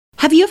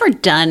Have you ever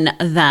done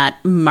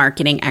that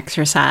marketing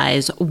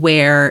exercise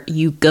where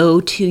you go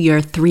to your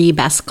 3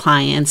 best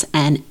clients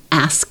and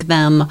ask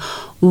them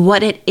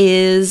what it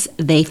is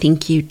they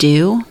think you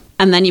do?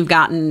 And then you've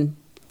gotten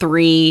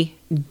 3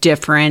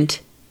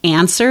 different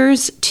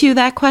answers to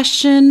that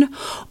question.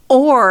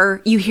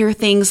 Or you hear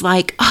things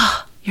like,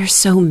 oh, you're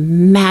so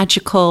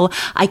magical.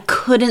 I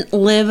couldn't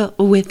live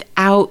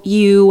without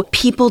you.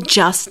 People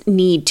just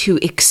need to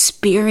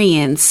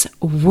experience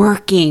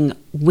working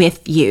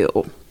with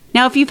you.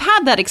 Now, if you've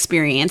had that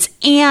experience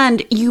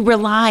and you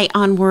rely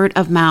on word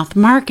of mouth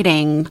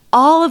marketing,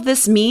 all of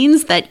this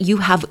means that you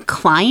have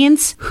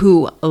clients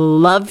who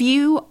love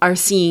you, are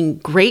seeing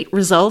great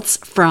results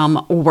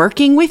from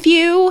working with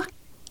you,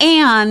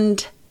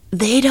 and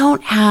they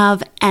don't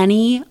have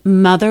any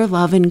mother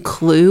loving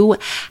clue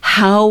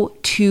how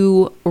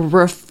to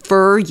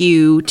refer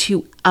you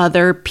to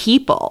other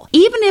people.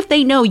 Even if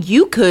they know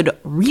you could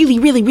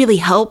really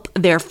help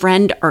their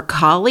friend or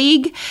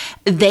colleague,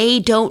 they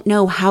don't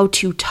know how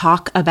to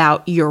talk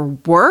about your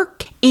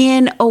work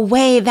in a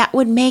way that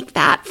would make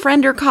that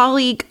friend or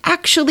colleague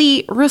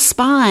actually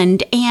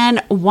respond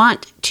and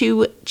want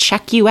to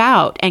check you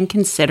out and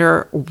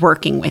consider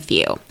working with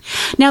you.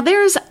 Now,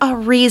 there's a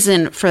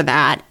reason for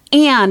that.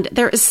 And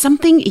there is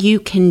something you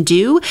can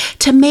do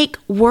to make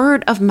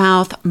word of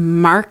mouth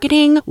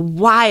marketing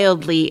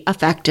wildly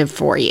effective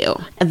for you.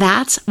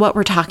 That's what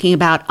we're talking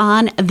about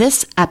on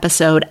this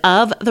episode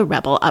of the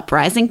Rebel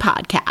Uprising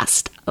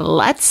podcast.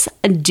 Let's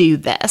do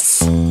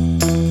this.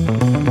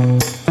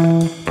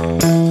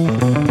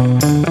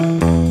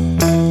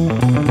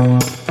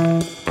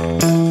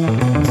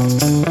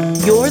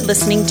 You're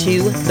listening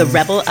to the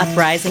Rebel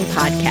Uprising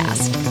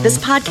podcast. This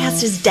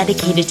podcast is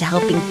dedicated to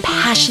helping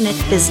passionate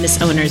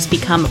business owners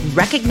become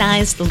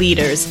recognized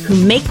leaders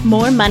who make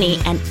more money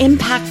and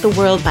impact the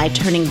world by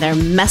turning their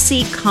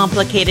messy,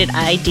 complicated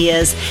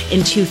ideas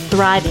into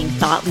thriving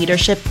thought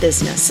leadership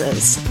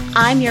businesses.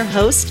 I'm your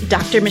host,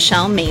 Dr.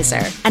 Michelle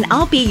Mazur, and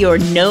I'll be your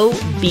no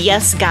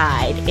BS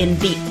guide in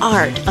the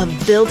art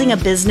of building a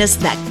business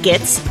that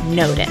gets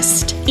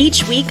noticed.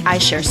 Each week, I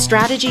share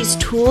strategies,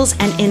 tools,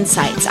 and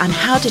insights on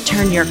how to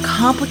turn your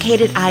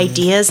complicated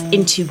ideas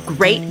into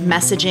great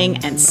messaging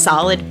and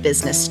solid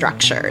business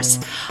structures.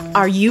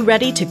 Are you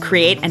ready to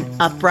create an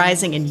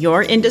uprising in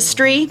your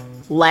industry?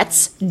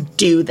 Let's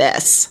do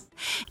this.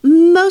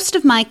 Most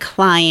of my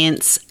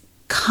clients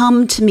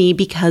come to me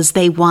because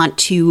they want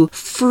to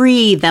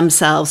free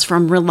themselves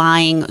from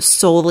relying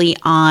solely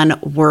on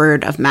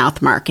word of mouth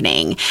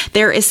marketing.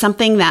 There is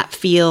something that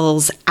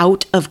feels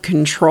out of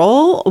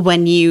control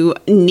when you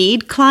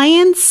need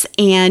clients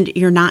and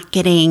you're not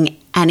getting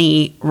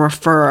any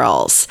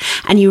referrals,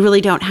 and you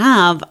really don't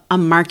have a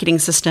marketing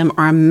system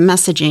or a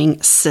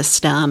messaging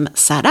system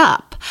set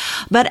up.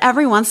 But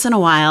every once in a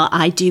while,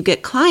 I do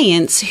get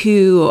clients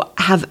who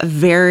have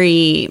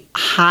very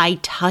high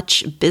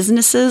touch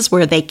businesses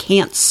where they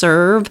can't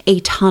serve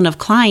a ton of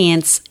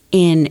clients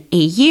in a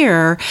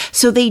year,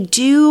 so they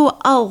do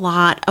a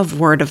lot of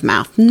word of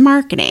mouth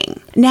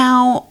marketing.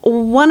 Now,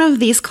 one of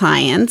these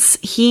clients,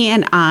 he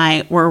and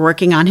I were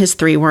working on his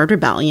 3-word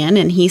rebellion,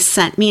 and he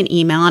sent me an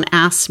email and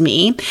asked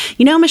me,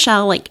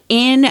 Michelle, like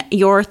in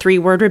your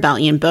 3-word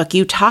rebellion book,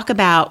 you talk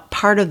about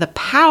part of the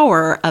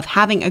power of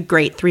having a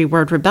great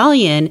 3-word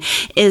rebellion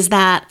is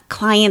that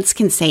clients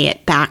can say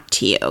it back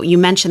to you. You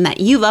mentioned that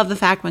you love the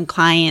fact when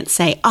clients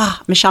say,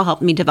 Michelle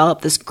helped me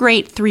develop this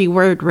great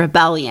 3-word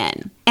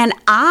rebellion. And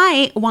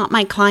I want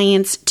my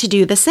clients to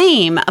do the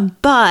same,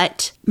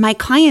 but my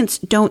clients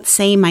don't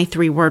say my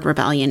 3-word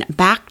rebellion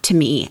back to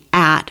me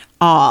at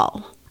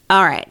all.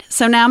 All right.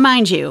 So now,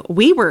 mind you,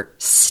 we were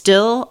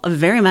still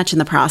very much in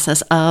the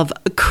process of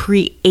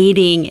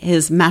creating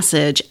his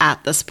message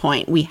at this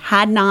point. We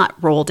had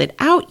not rolled it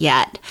out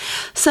yet.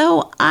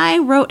 So I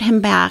wrote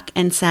him back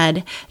and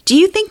said, do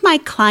you think my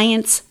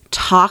clients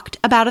talked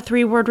about a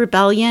 3-word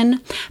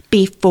rebellion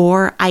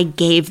before I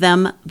gave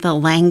them the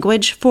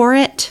language for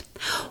it?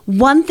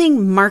 One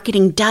thing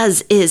marketing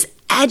does is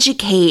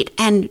educate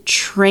and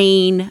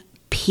train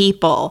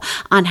people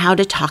on how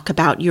to talk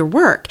about your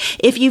work.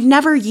 If you've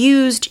never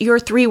used your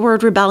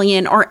 3-word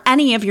rebellion or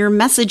any of your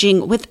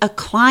messaging with a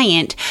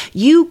client,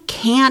 you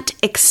can't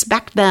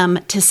expect them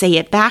to say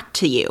it back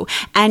to you.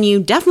 And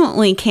you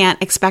definitely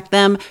can't expect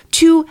them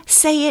to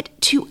say it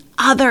to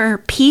other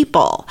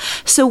people.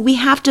 So we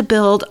have to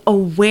build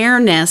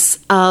awareness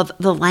of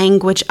the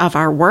language of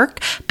our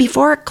work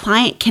before a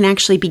client can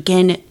actually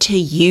begin to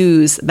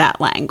use that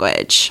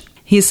language.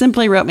 He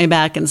simply wrote me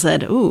back and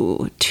said,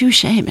 ooh,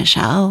 touche,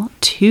 Michelle,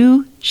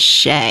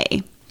 touche.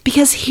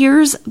 Because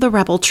here's the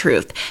rebel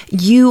truth.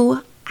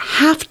 You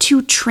have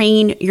to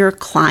train your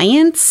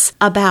clients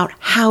about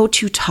how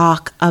to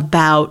talk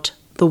about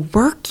the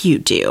work you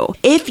do.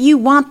 If you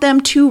want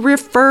them to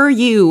refer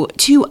you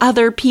to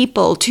other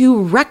people,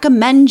 to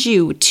recommend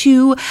you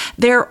to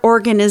their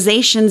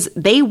organizations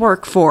they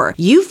work for,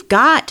 you've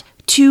got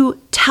to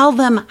tell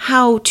them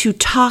how to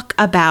talk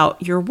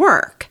about your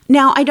work.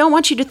 Now, I don't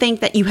want you to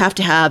think that you have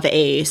to have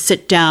a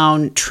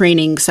sit-down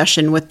training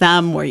session with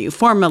them where you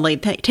formally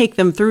take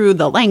them through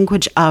the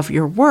language of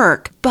your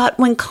work. But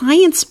when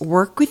clients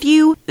work with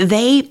you,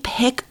 they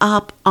pick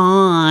up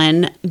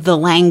on the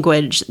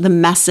language, the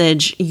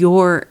message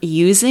you're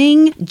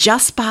using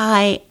just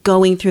by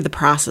going through the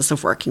process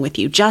of working with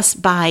you,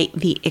 just by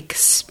the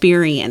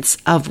experience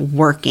of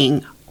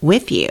working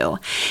with you.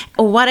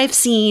 What I've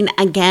seen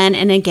again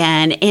and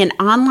again in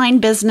online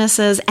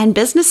businesses and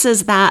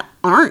businesses that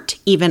aren't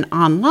even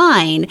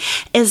online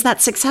is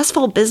that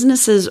successful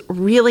businesses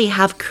really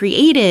have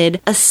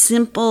created a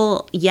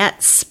simple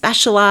yet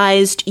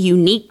specialized,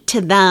 unique to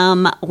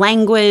them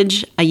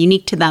language, a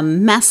unique to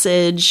them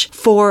message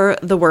for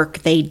the work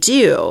they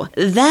do.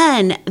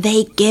 Then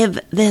they give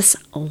this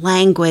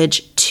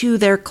language to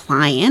their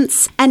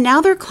clients, and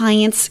now their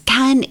clients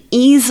can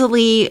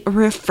easily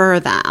refer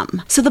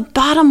them. So the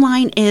bottom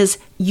line is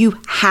you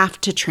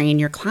have to train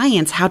your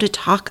clients how to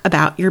talk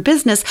about your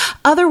business.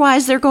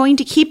 Otherwise, they're going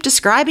to keep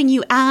describing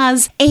you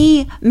as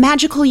a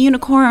magical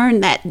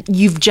unicorn that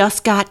you've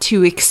just got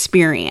to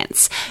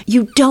experience.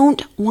 You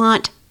don't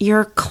want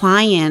your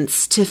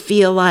clients to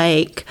feel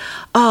like,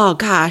 oh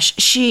gosh,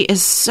 she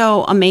is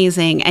so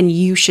amazing and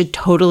you should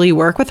totally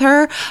work with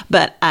her,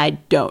 but I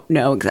don't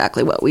know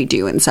exactly what we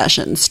do in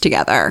sessions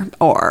together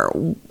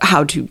or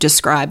how to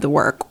describe the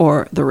work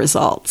or the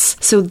results.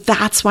 So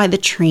that's why the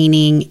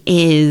training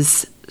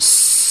is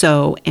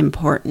so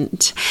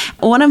important.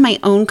 One of my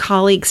own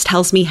colleagues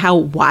tells me how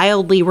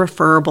wildly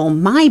referable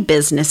my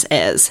business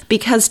is,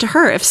 because to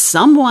her, if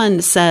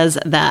someone says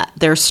that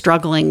they're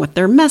struggling with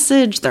their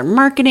message, their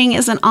marketing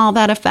isn't all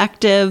that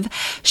effective,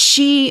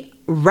 she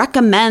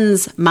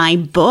recommends my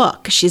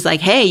book. She's like,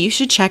 hey, you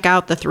should check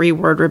out The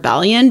 3-Word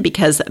Rebellion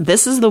because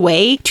this is the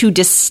way to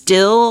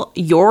distill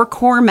your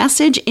core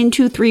message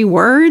into 3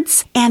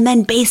 words and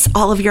then base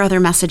all of your other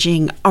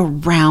messaging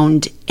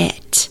around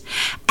it.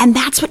 And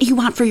that's what you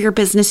want for your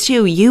business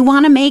too. You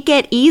want to make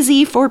it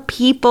easy for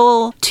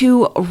people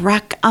to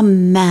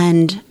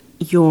recommend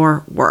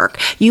your work.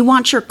 You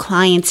want your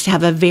clients to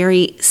have a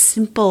very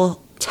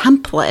simple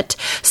template.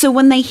 So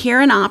when they hear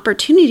an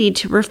opportunity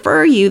to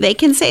refer you, they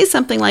can say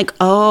something like,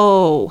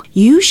 oh,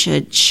 you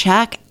should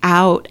check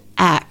out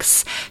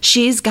X.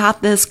 She's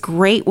got this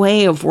great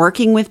way of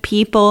working with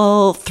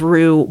people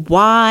through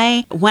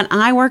Y. When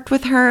I worked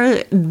with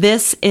her,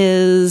 this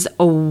is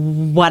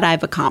what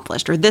I've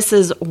accomplished, or this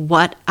is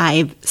what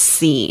I've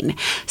seen.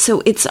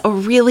 So it's a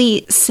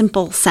really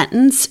simple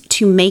sentence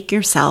to make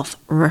yourself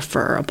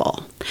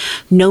referable.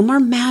 No more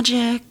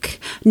magic,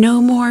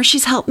 no more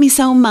she's helped me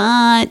so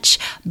much,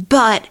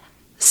 but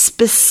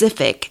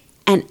specific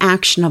and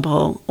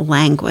actionable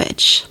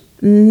language.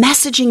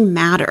 Messaging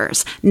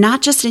matters,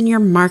 not just in your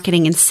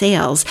marketing and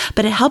sales,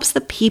 but it helps the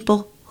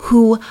people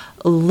who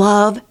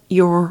love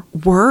your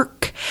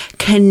work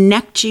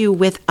connect you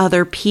with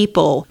other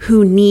people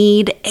who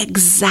need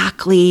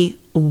exactly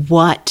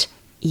what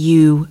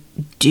you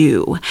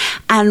do.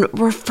 And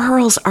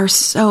referrals are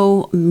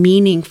so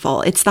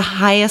meaningful. It's the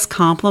highest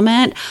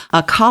compliment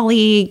a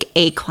colleague,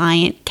 a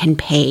client can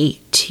pay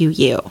to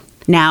you.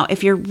 Now,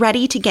 if you're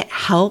ready to get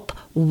help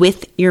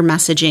with your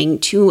messaging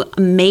to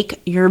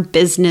make your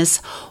business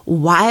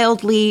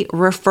wildly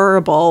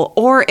referable,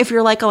 or if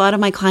you're like a lot of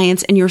my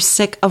clients and you're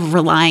sick of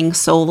relying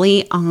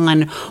solely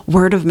on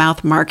word of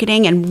mouth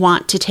marketing and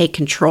want to take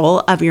control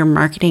of your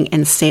marketing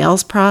and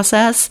sales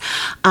process,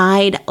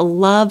 I'd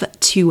love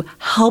to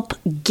help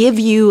give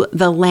you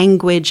the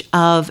language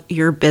of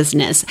your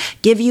business,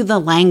 give you the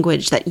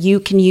language that you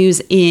can use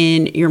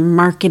in your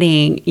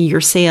marketing,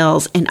 your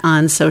sales, and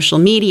on social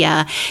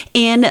media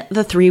in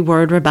the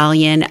 3-Word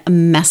Rebellion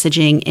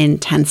Messaging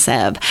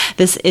Intensive.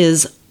 This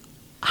is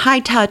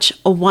high-touch,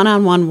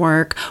 one-on-one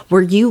work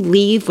where you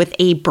leave with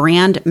a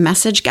brand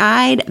message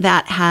guide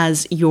that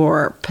has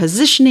your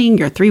positioning,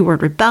 your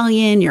 3-word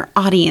rebellion, your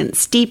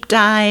audience deep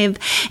dive,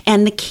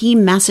 and the key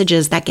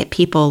messages that get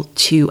people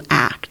to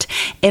act.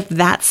 If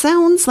that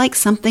sounds like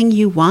something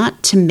you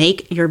want to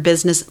make your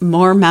business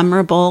more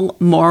memorable,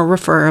 more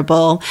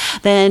referable,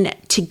 then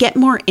to get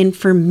more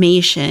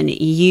information,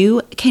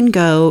 you can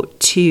go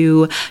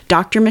to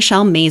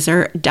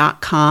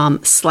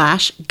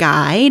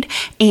drmichellemazur.com/guide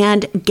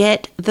and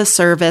get the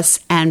service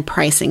and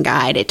pricing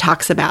guide. It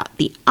talks about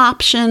the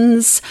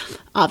options,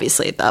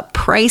 obviously the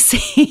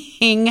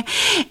pricing,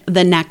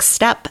 the next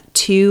step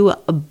to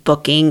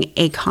booking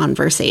a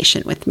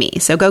conversation with me.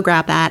 So go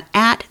grab that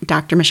at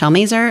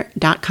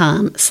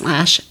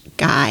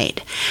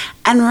drmichellemazur.com/guide.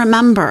 And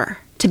remember,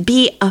 to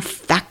be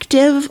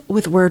effective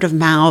with word of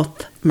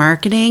mouth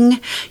marketing,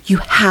 you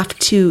have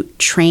to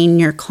train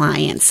your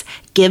clients.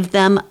 Give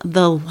them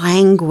the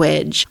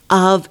language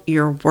of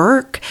your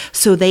work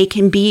so they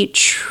can be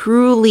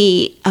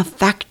truly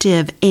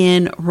effective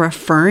in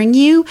referring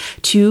you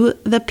to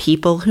the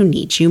people who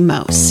need you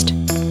most.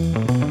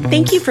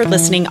 Thank you for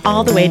listening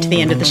all the way to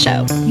the end of the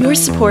show. Your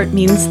support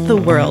means the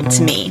world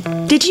to me.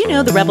 Did you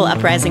know the Rebel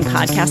Uprising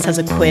podcast has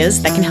a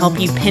quiz that can help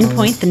you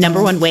pinpoint the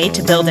 #1 way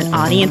to build an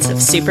audience of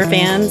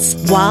superfans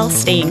while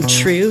staying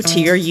true to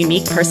your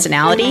unique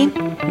personality?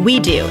 We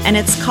do, and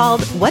it's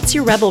called What's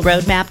Your Rebel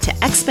Roadmap to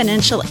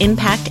Exponential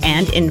Impact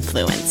and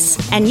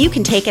Influence. And you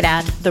can take it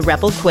at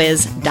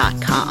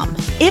therebelquiz.com.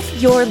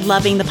 If you're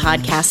loving the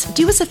podcast,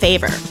 do us a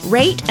favor,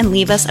 rate and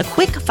leave us a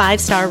quick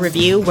 5-star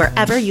review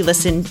wherever you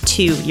listen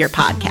to your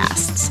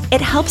podcasts.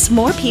 It helps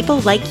more people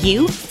like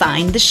you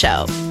find the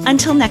show.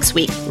 Until next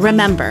week,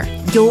 remember,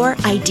 your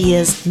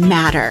ideas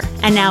matter.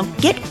 And now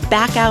get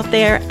back out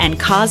there and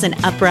cause an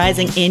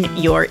uprising in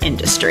your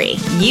industry.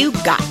 You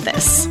got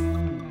this.